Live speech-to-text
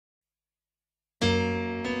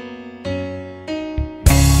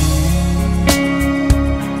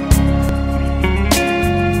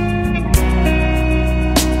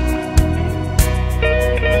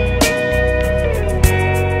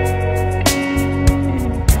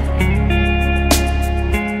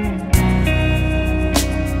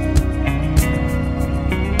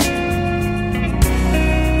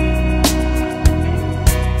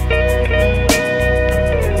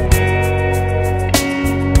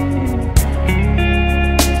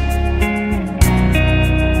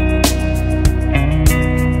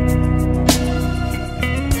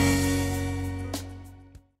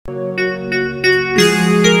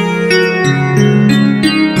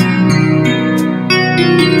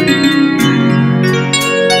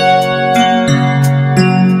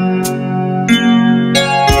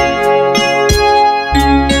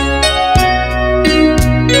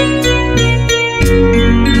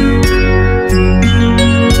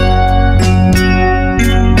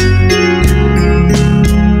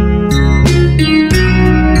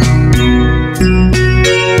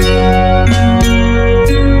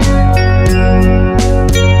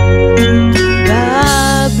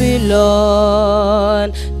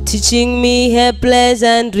Babylon, teaching me her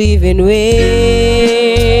pleasant driven ways.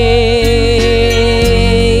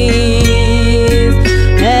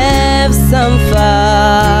 Have some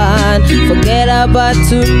fun, forget about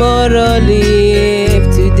tomorrow,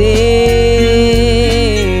 live today.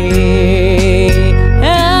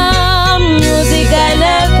 Music and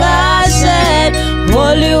passion,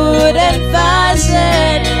 Hollywood and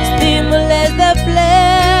fashion, stimulates the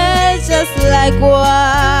flesh just like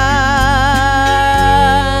wine.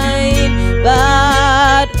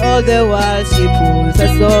 But all the while she pulls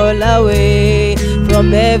us all away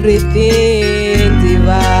from everything divine.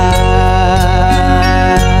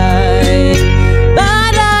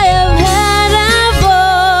 But I have heard a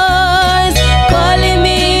voice calling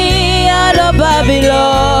me out of Babylon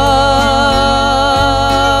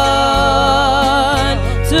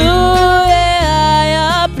to a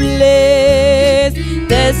higher place.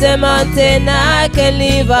 There's a mountain I can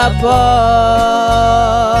live upon,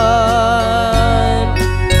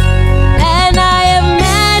 and I have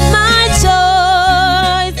made my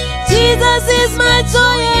choice. Jesus is my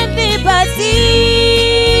joy and liberty.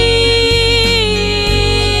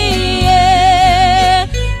 Yeah.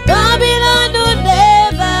 Babylon would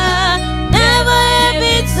never have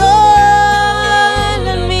its all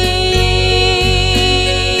on me.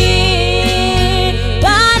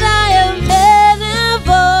 But I have heard a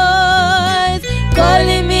voice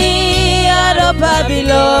calling me out of Babylon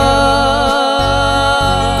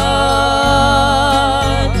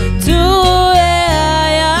to a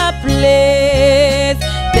higher place.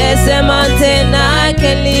 There's a mountain I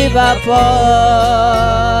can live upon,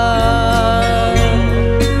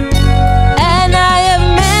 and I have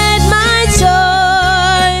made my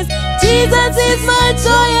choice. Jesus is my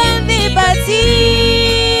joy and liberty.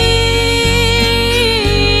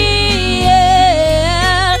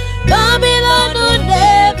 Yeah. Babylon would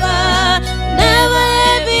never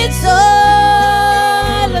have its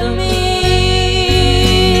all on me.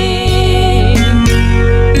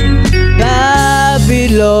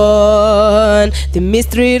 Babylon, the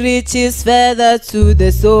mystery reaches further to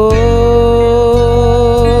the soul.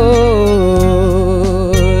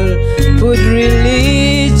 Put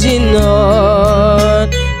religion on,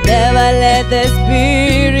 never let the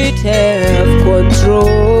spirit have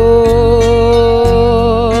control.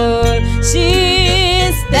 She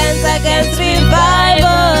stands against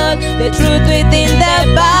revival, the truth within the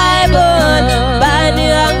Bible,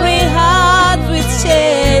 binding hungry hearts with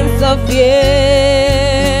chains of fear.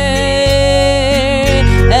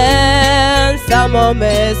 And some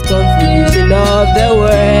moments confusion of the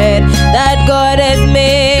word that God has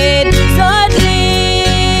made so deep.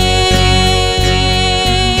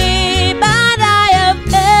 But I have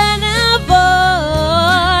heard a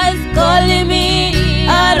voice calling me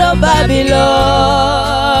out of Babylon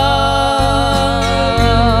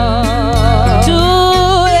to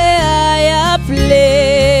a higher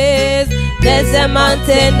place. There's a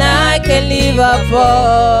mountain I can live upon,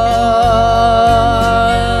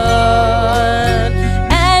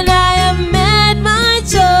 and I have made my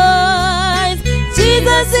choice.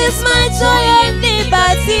 Jesus is my joy and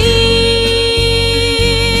liberty.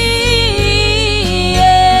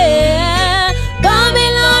 Yeah.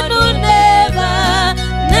 Babylon would never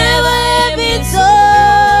have its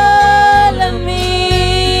all on me.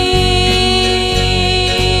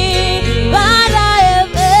 But I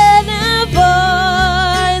have heard a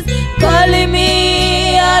voice calling me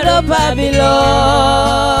out of Babylon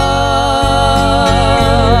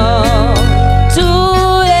to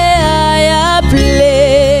a higher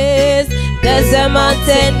place. There's a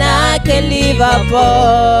mountain I can live upon,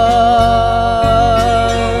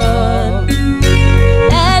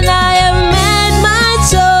 and I have made my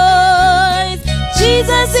choice.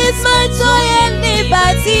 Jesus is my joy and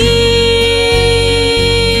liberty.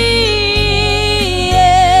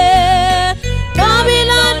 Yeah.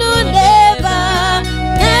 Babylon would never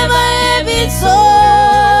have its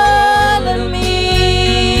all on me.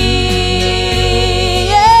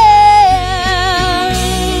 Yeah.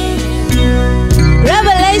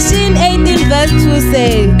 Revelation 18 verse 2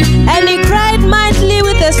 says, and he cried mightily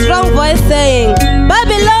with a strong voice saying,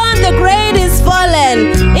 Babylon the great is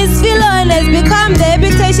fallen, its Philon has become the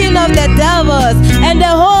habitation of the devils, and the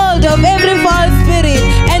hold of every false spirit,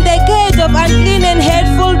 and the cage of unclean and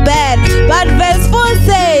hateful bad. But verse 4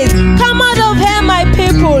 says, come out of her, my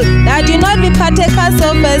people, that you not be partakers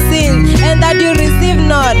of her sins, and that you receive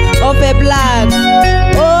not of her blood.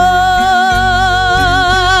 Oh,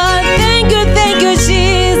 thank you,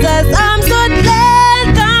 Jesus. I'm so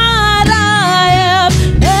glad that I have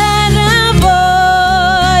heard a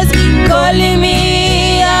voice calling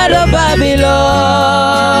me out of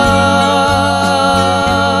Babylon.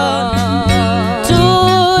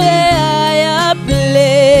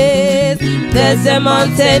 There's a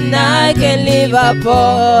mountain I can live upon,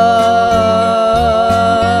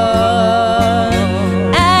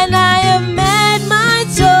 and I have made my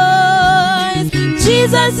choice.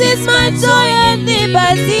 Jesus is my joy and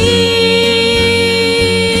liberty.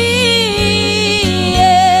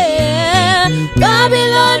 Yeah.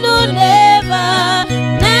 Babylon will never,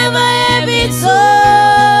 never have its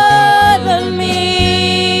hold on me.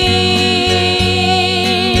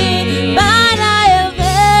 But I have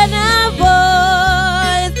heard a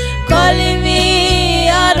voice calling me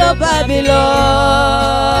out of Babylon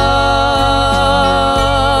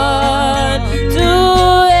to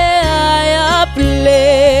a higher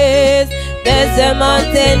place. There's a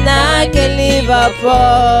mountain I can live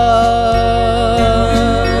upon.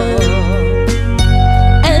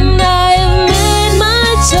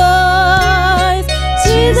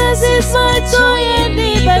 Jesus is my joy and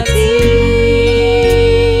liberty.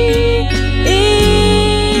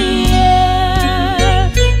 Yeah.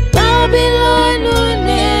 Babylon will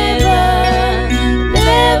never,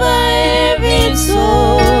 never have its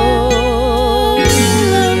hold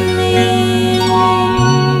on me.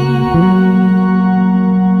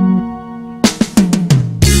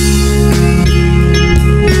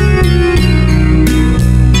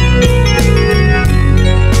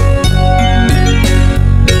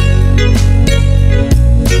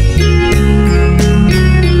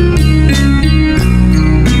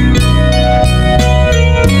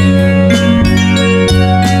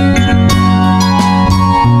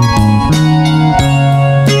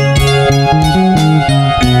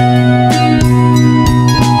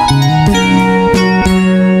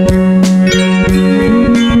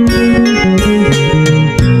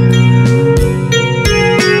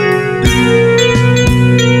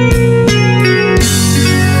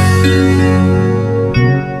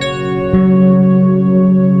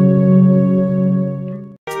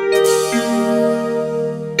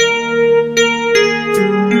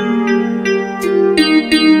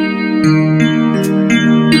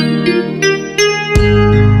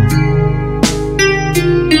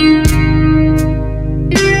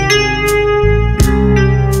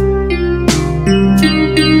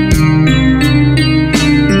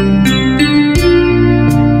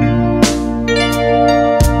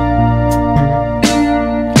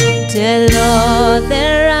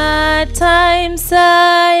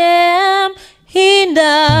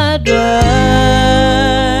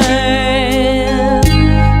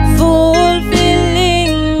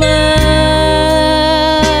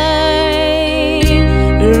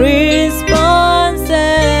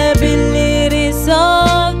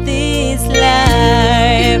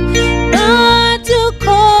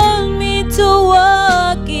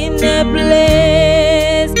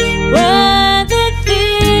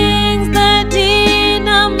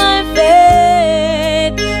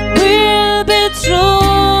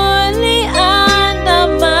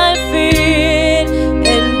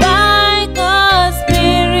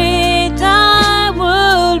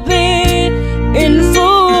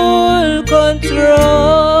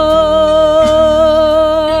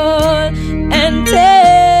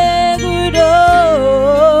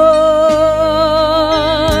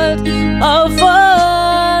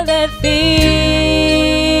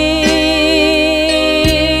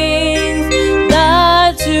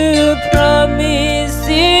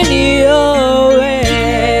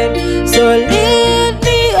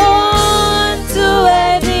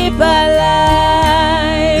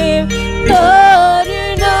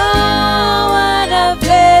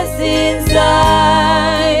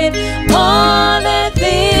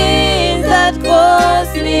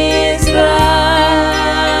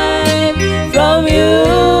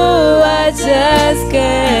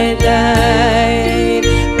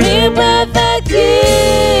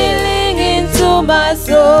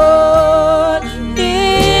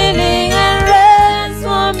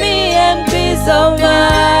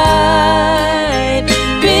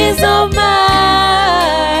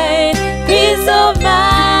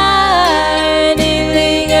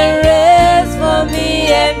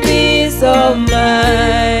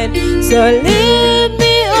 So lead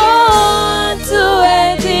me on to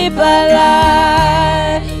a deeper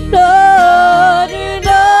life. Lord, you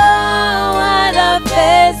know what I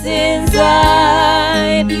face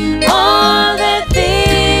inside. All the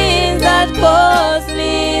things that cause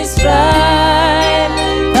me strife.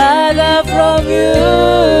 Father, from you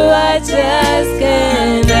I just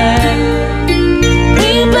can't hide.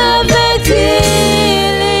 Bring perfect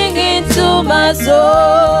healing into my soul.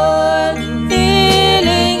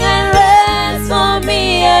 Healing and rest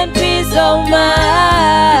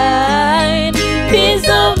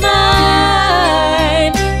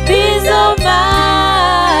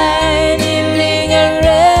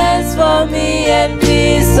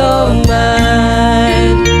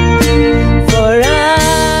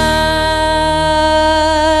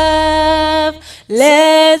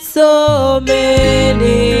Let so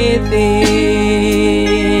many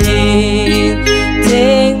things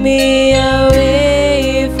take me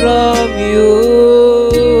away from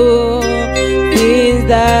you, things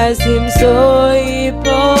that seem so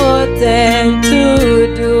important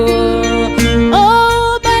to do.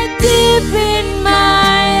 Oh, but deep in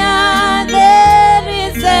my heart there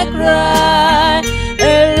is a cry,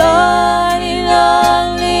 alone in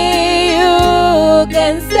only you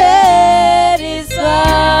can satisfy.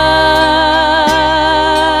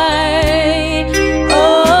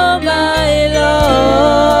 Oh, my Lord.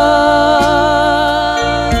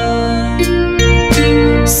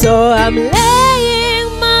 So I'm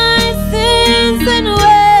laying my sins and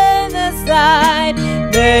ways aside.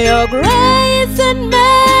 May your grace and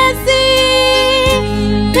mercy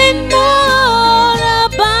and more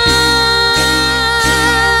abound,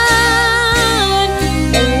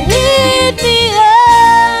 and lead me on,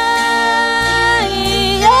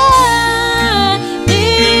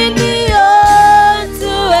 lead me on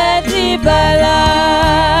to a deeper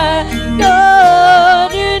life.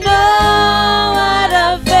 Lord, you know what I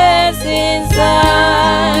face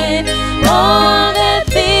inside, all the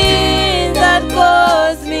things that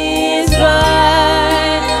cause me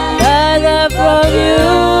strife. Father, from you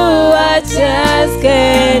I just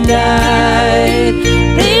can't hide.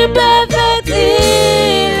 Bring perfect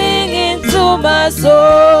healing into my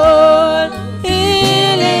soul,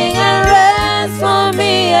 healing and rest for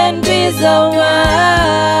me and peace of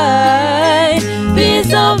mind,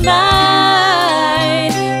 peace of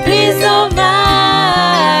mind, peace of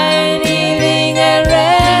mind, healing and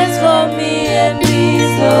rest for me and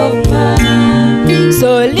peace of mind.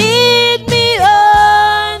 So lead me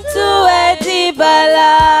on to a deeper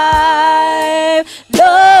life.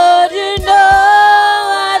 Lord, you know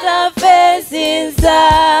what I face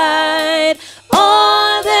inside,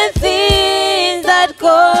 all the things that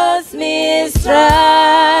cause me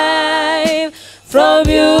strife. From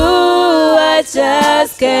you I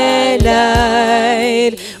just can't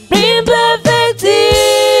hide. Bring perfect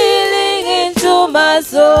healing into my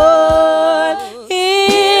soul,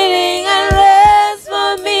 healing and rest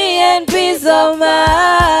for me and peace of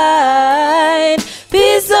mind,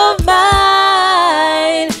 peace of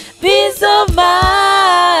mind, peace of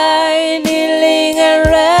mind, healing and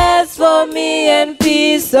rest for me and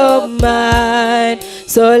peace of mind.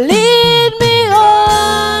 So lead me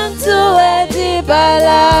on to a deeper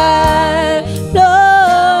life.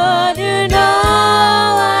 Lord, you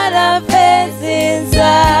know what I face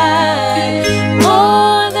inside,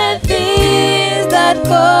 all the things that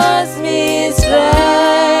cause me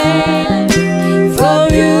strife.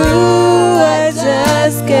 From you I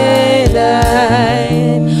just can't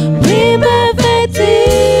hide. Bring perfect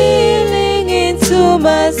healing into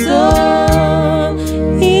my soul,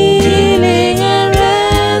 healing and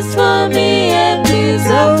rest for me and peace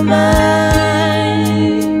of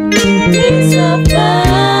mind, peace of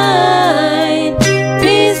mind,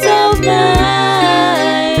 peace of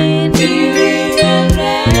mind, healing and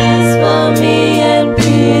rest for me and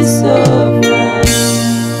peace of mind.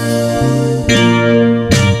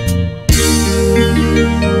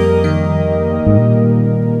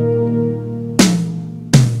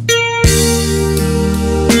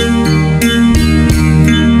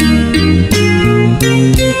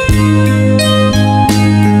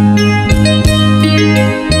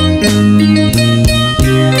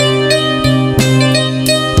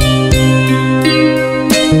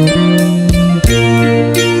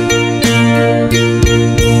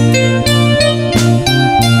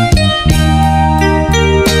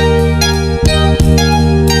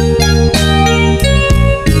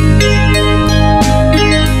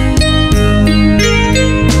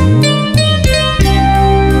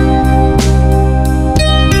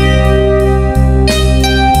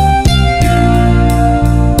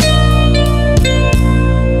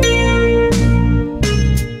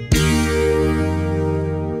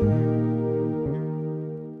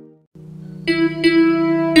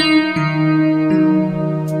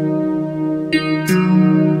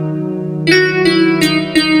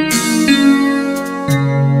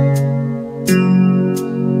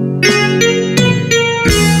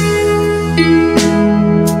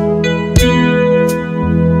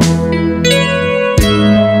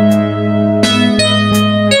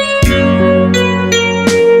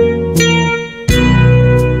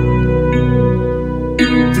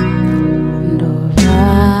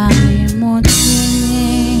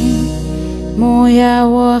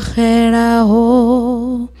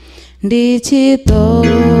 Dici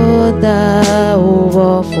toda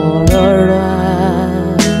uvo forora,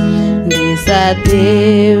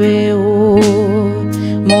 disatewe o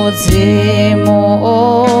Muzimu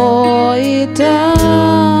oita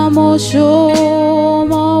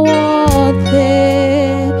mushumo wote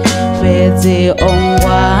fedzi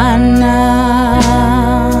ongwana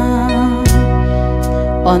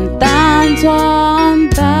ontanzwa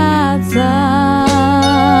ontaza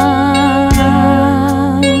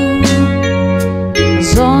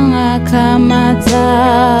zonga kamata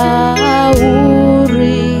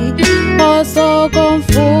uri oso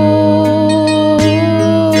konfuna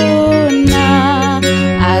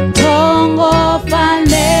atongo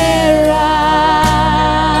fanera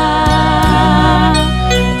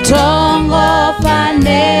tongo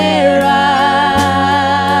fanera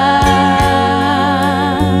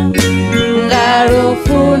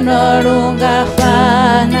ngarufuno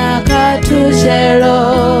lungafana katushero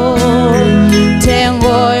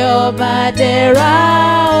tengo yo badera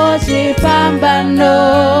ochipambano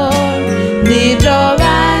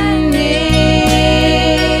nidovani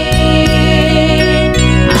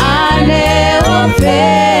ane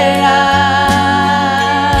ofera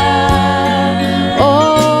o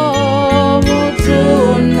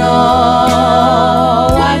mutuno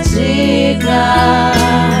wachika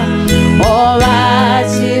o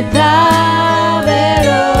wachita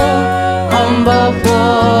vero ombo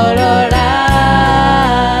forora.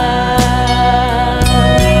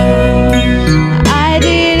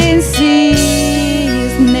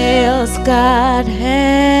 God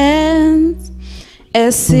hands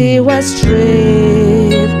as he was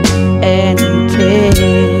stripped and in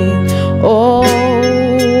pain.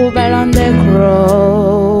 Oh, but on the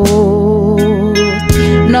cross,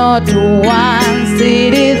 not once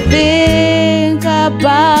did he think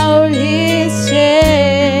about his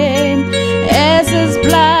shame as his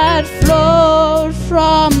blood flowed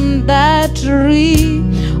from that tree.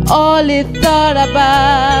 All he thought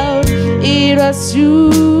about, it was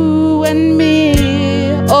you and me.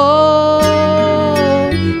 Oh,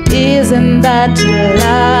 isn't that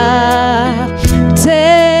love?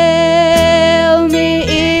 Tell me,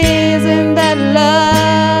 isn't that love?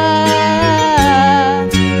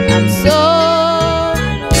 I'm so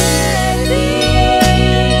unworthy.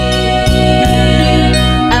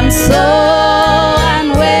 I'm so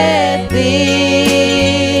unworthy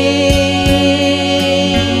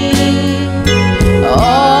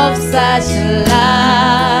of such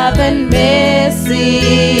love and mercy,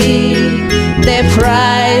 the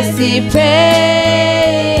price he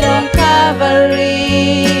paid on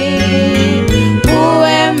Calvary. Who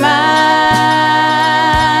am I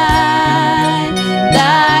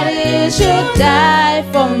that he should die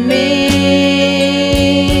for me?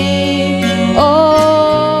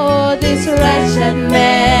 Oh, this wretched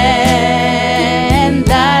man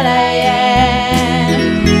that I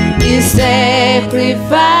am, he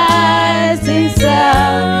sacrificed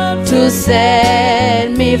himself to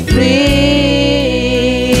set me free.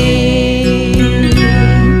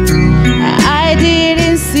 I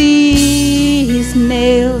didn't see his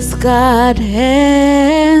nail-scarred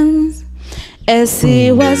hands as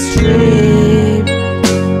he was stripped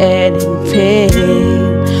and in pain.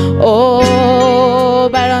 Oh,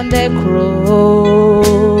 but on the cross,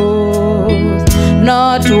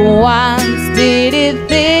 not once did he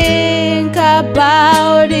think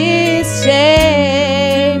about his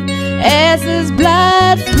shame as his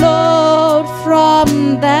blood flowed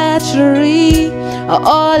from that tree.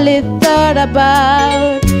 All he thought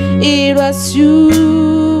about, it was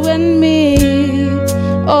you and me.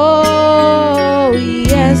 Oh,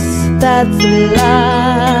 yes, that's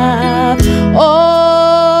love.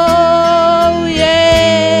 Oh,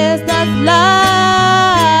 yes, that's love.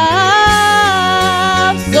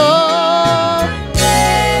 So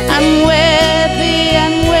unworthy,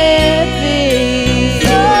 unworthy,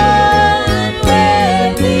 so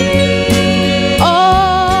unworthy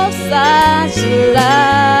of such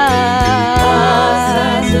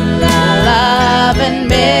love and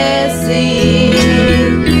mercy,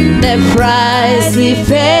 the price he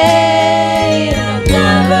paid on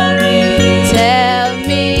Calvary. Tell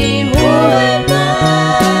me, who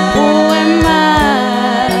am I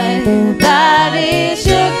that he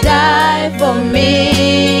should die for me?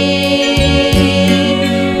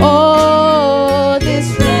 Oh, this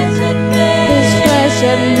wretched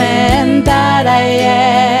man that I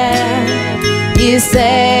am, he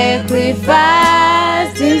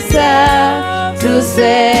sacrificed himself to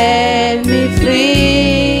set me free.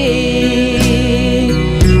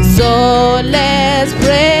 So let's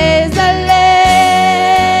praise the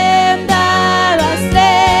Lamb that was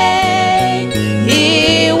slain.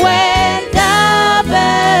 He went up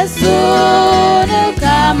and soon he'll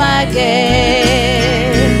come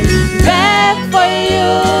again, back for you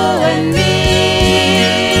and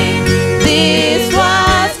me.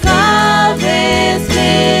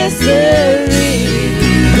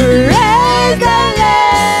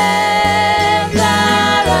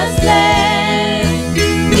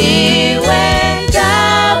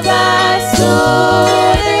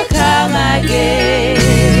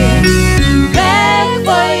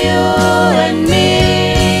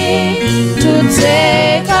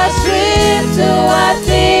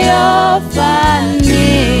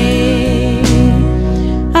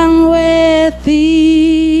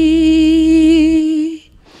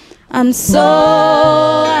 I'm so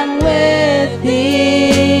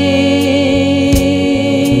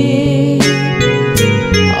unworthy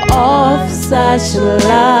of such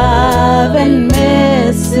love and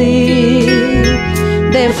mercy.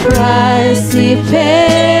 The price He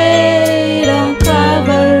paid on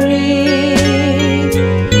Calvary.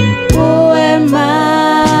 Who am I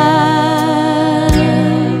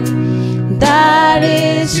that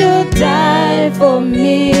He should die for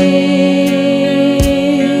me?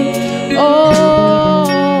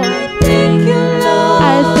 Oh, Thank you, Lord. I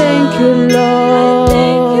thank you,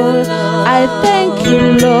 Lord. I thank you,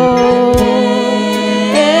 Lord.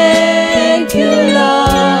 Thank you,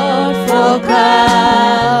 Lord, for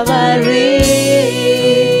Calvary.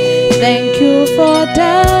 Thank you for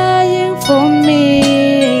dying for me.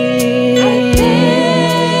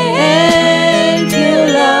 Thank you,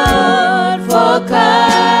 Lord, for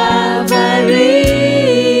Calvary.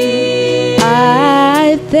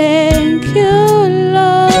 I thank you,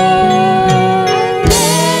 Lord.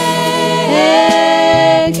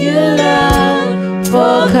 Thank you, Lord,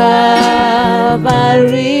 for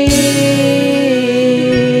Calvary.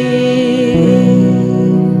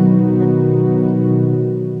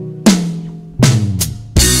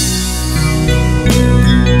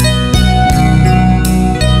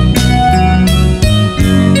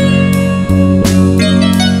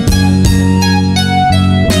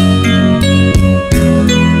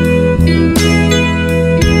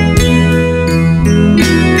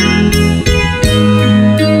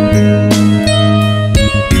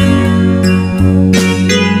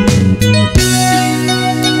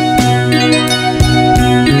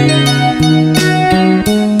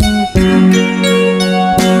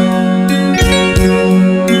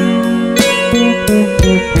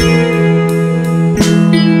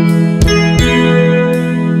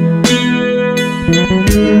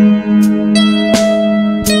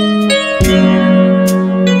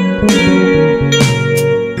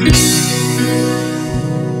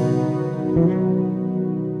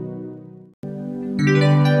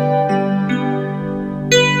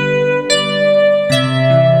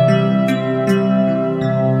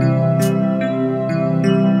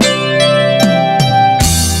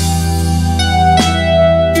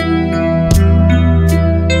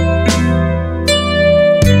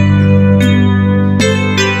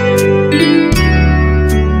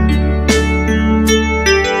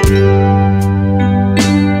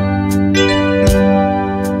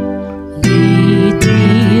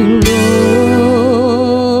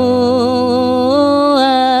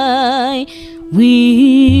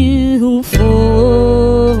 Will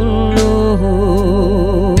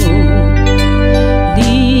follow.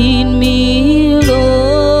 Lead me, Lord,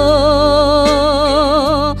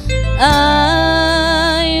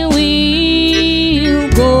 I will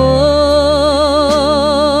go.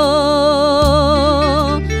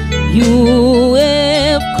 You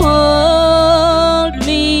have called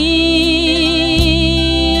me,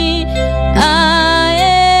 I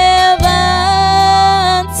have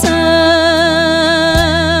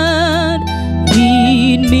answered.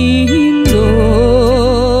 Lead me, Lord,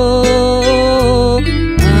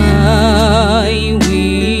 I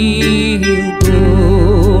will go.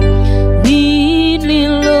 Lead me,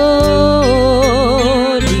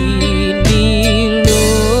 Lord, lead me,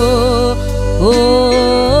 Lord,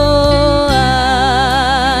 oh,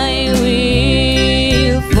 I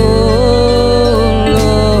will follow.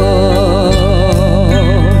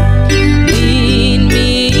 Lead me,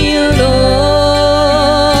 Lord,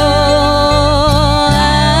 I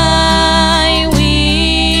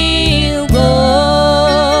will go.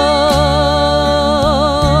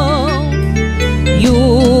 You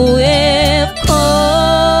have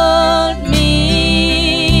called me,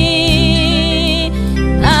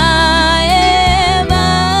 I have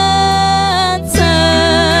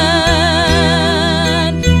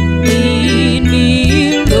answered. Lead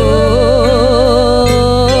me,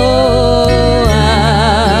 Lord, I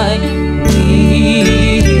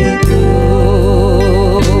will go.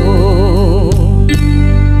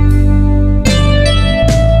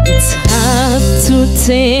 It's hard to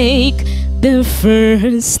take the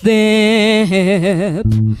first step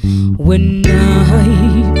when I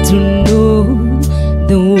don't know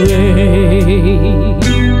the way.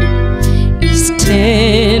 It's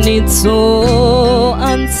standing so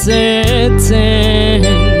uncertain.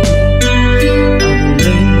 I've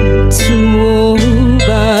learned to walk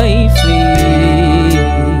by faith.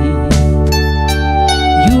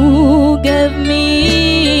 You gave me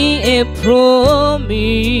a promise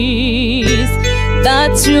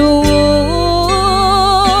that you will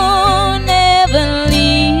never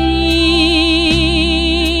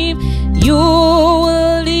leave. You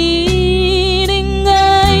will leave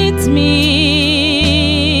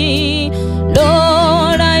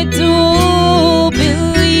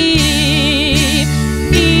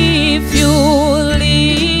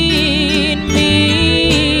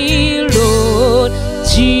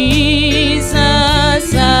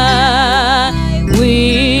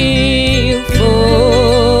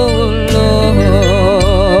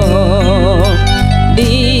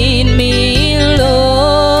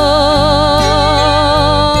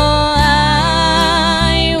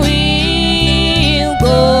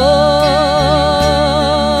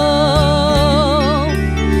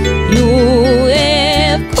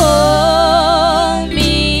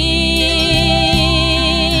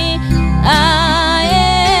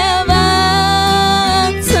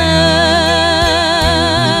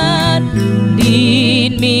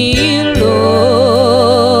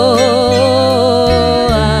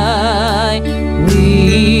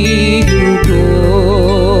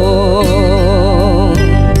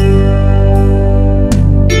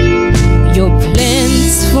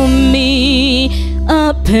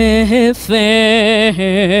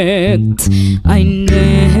perfect. I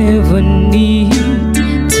never need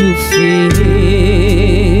to fail.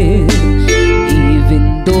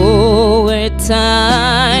 Even though at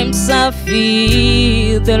times I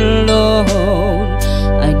feel alone,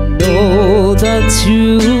 I know that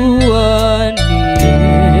you are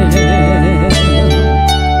near.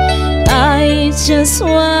 I just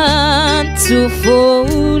want to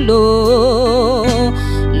follow.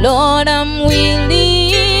 Lord, I'm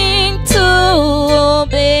willing to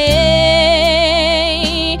obey.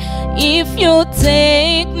 If you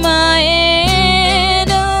take my hand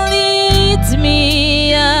and lead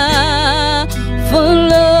me, I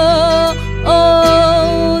follow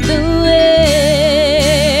all the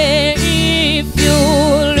way. If you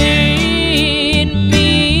lead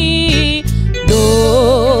me,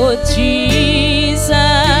 Lord Jesus,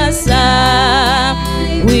 I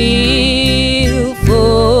will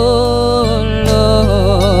follow.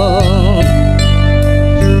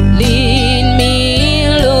 Lead me,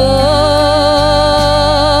 Lord,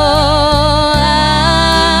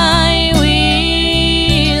 I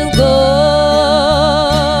will go.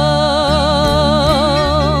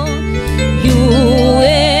 You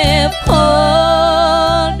have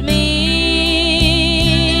called me,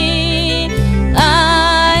 I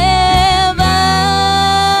have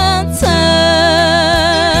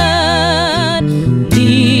answered.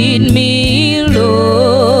 Lead me, Lord,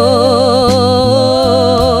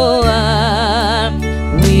 I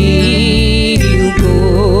will go.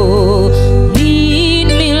 Lead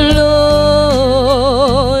me,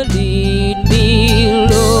 Lord, lead me,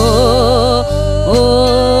 Lord,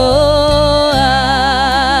 oh,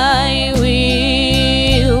 I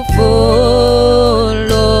will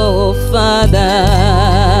follow, Father.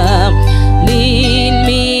 Lead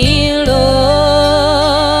me, Lord,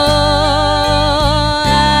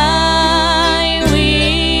 I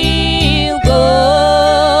will go.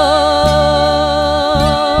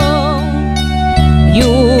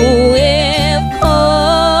 You have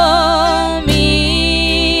called me,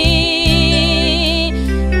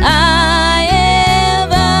 I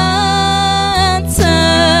have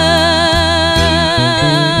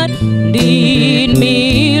answered. Lead me,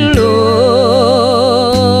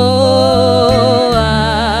 Lord,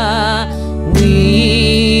 I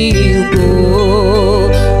will go.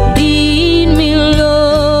 Lead me,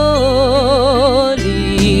 Lord,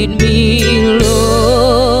 lead me,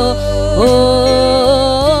 Lord,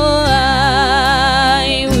 oh,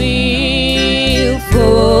 I will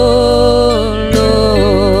follow.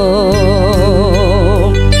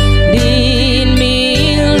 Lead me,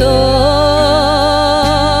 Lord,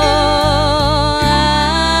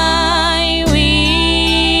 I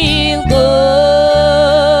will go.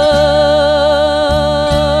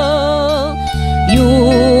 You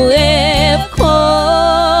have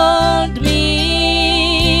called me,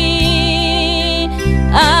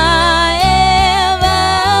 I have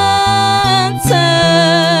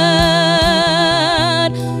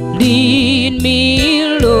answered. Lead me,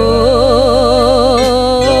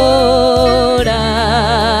 Lord,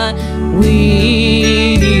 I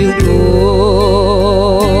will go.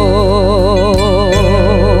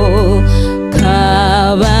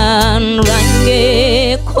 Kawan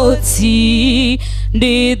range koti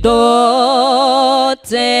di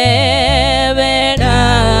dote beda.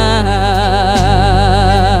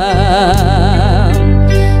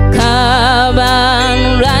 Kawan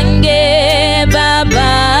range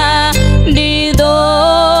baba di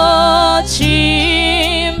dochi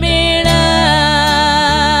beda.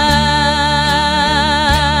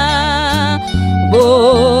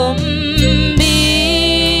 Bom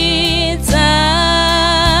bisa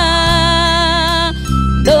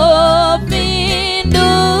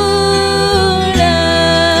dopindula.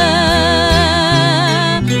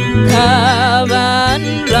 Kawan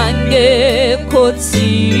range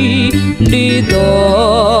kotsi di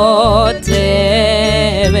dote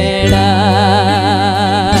beda.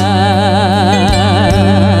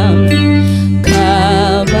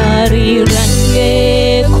 Kabari range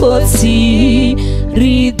kotsi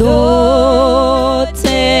rido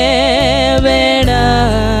te beda.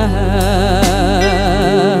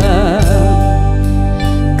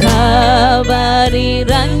 Kabari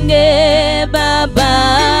range baba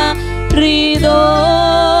rido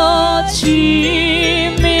chimira.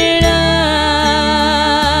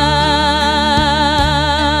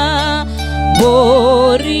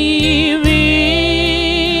 Bori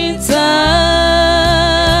vita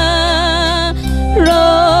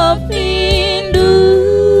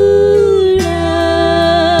ropindula.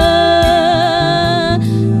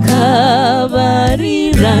 Kabari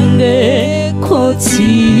range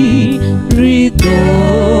koti ridote.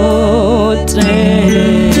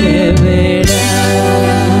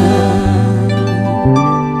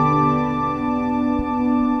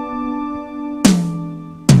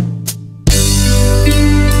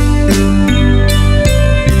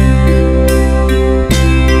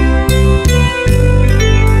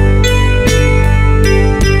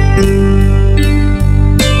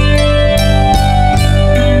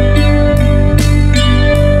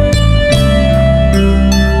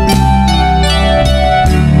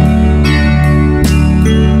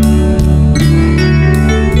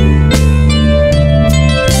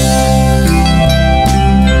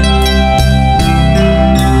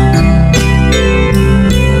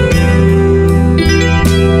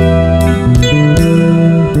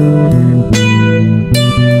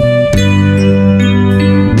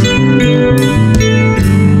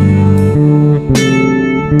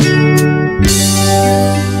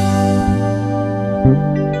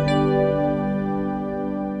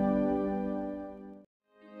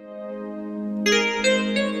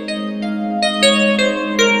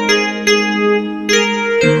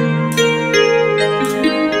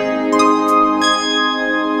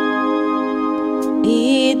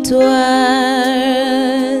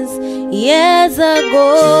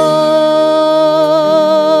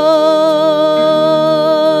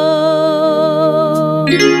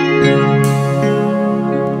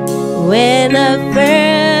 When I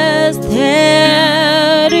first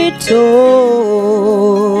heard it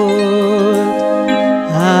told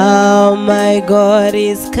how my God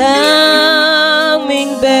is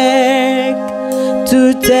coming back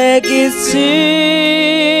to take his children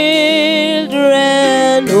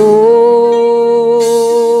home.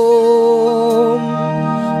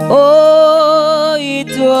 Oh,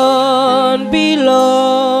 it won't be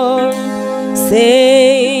long,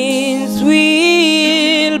 saints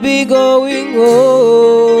will be going home.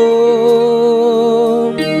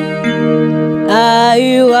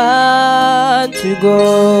 I want to go.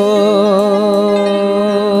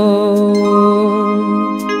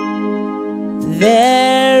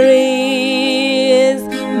 There is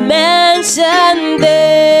mansion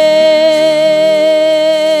there,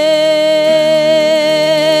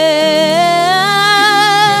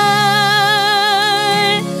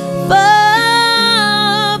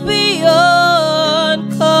 far beyond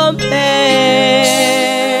compare.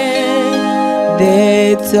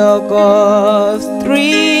 They talk of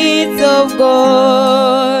streets of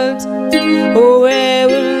gold where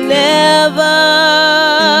we'll never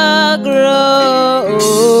grow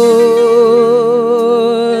old.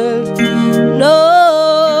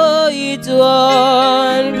 No, it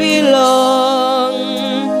won't be long,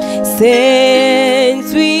 saints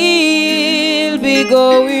will be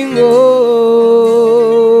going home.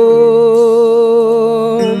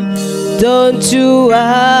 Don't you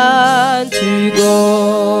want to go?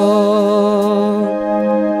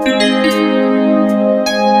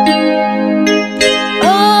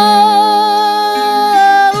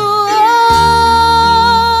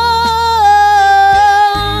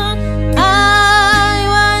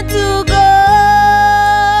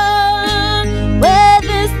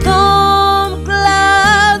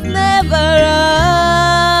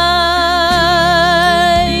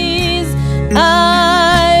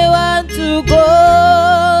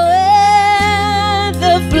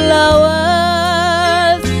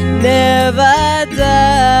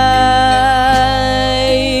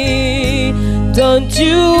 Don't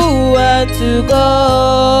you want to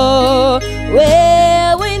go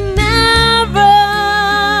where we never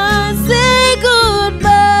say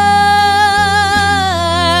goodbye?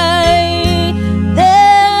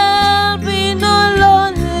 There'll be no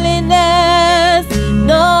loneliness,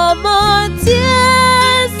 no more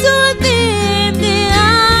tears to dim the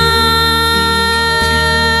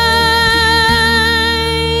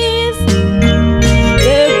eyes.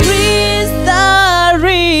 The crystal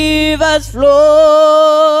rivers flow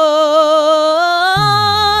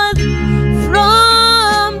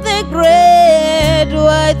from the great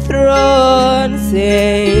white throne,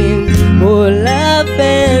 saying, "Oh, laugh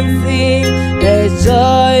and sing, the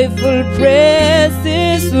joyful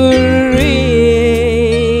praises will ring."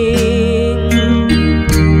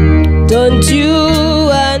 Don't you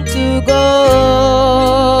want to go?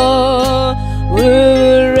 We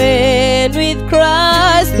will reign with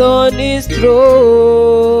Christ on his throne.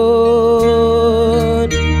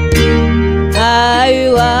 I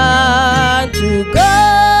want to go.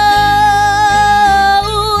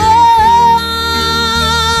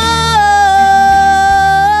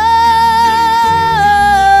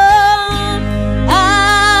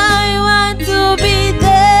 I want to be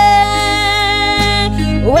there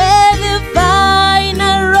where the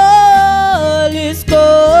final roll is called.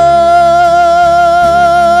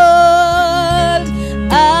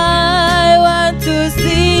 I want to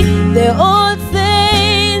see the old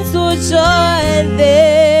saints who join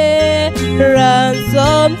their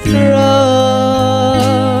ransom throng.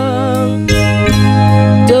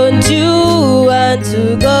 Don't you want to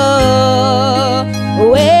go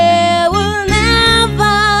where we'll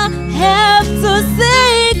never have to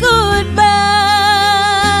say goodbye?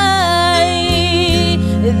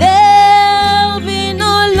 There'll be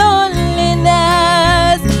no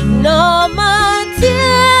loneliness, no more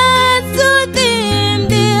tears to dim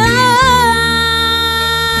the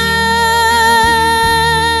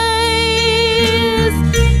eyes.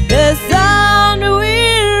 The sun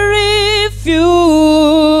will refuse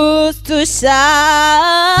to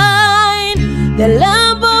shine. The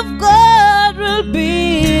lamp of God will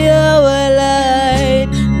be our light.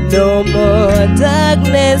 No more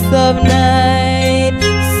darkness of night.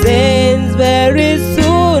 Saints very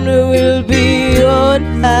soon will be on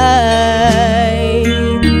high.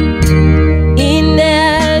 In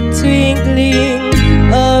a twinkling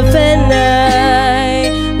of an eye,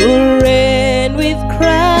 we'll reign with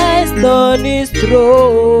Christ on his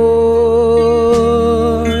throne.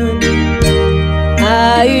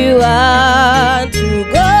 I want to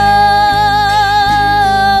go.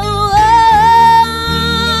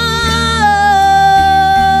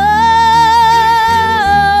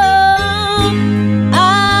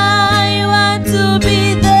 I want to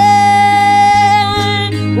be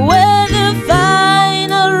there where the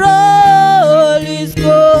final roll is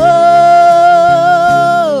called.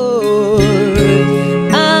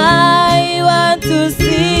 I want to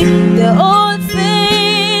see the old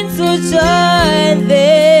saints who join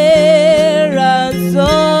their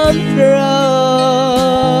ransom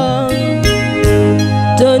throne.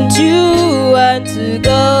 Don't you want to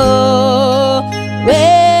go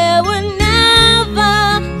where we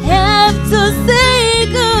never have to say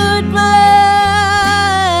goodbye?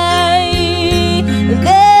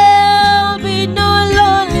 There'll be no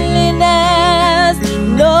loneliness,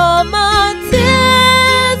 no more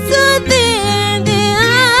tears within the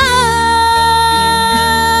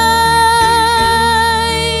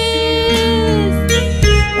eyes.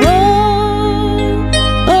 Oh,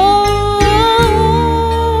 oh,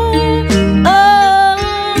 oh,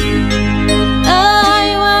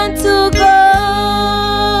 I want to go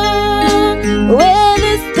where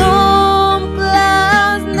the storm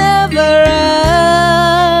clouds never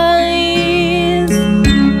rise.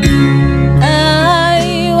 I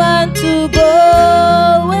want to go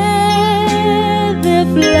where the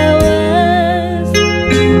flowers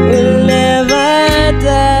will never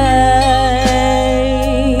die.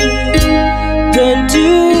 Don't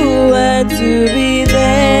you want to be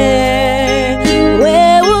there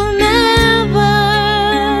where we'll never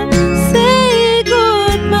say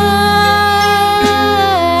goodbye?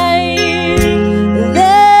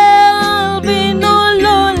 There'll be no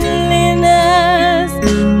loneliness,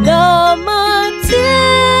 no more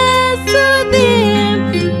tears within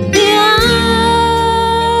the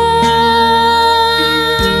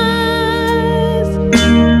eyes.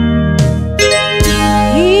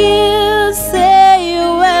 He'll say,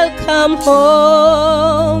 welcome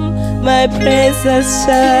home, my precious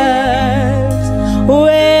child.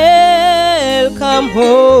 Welcome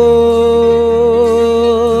home.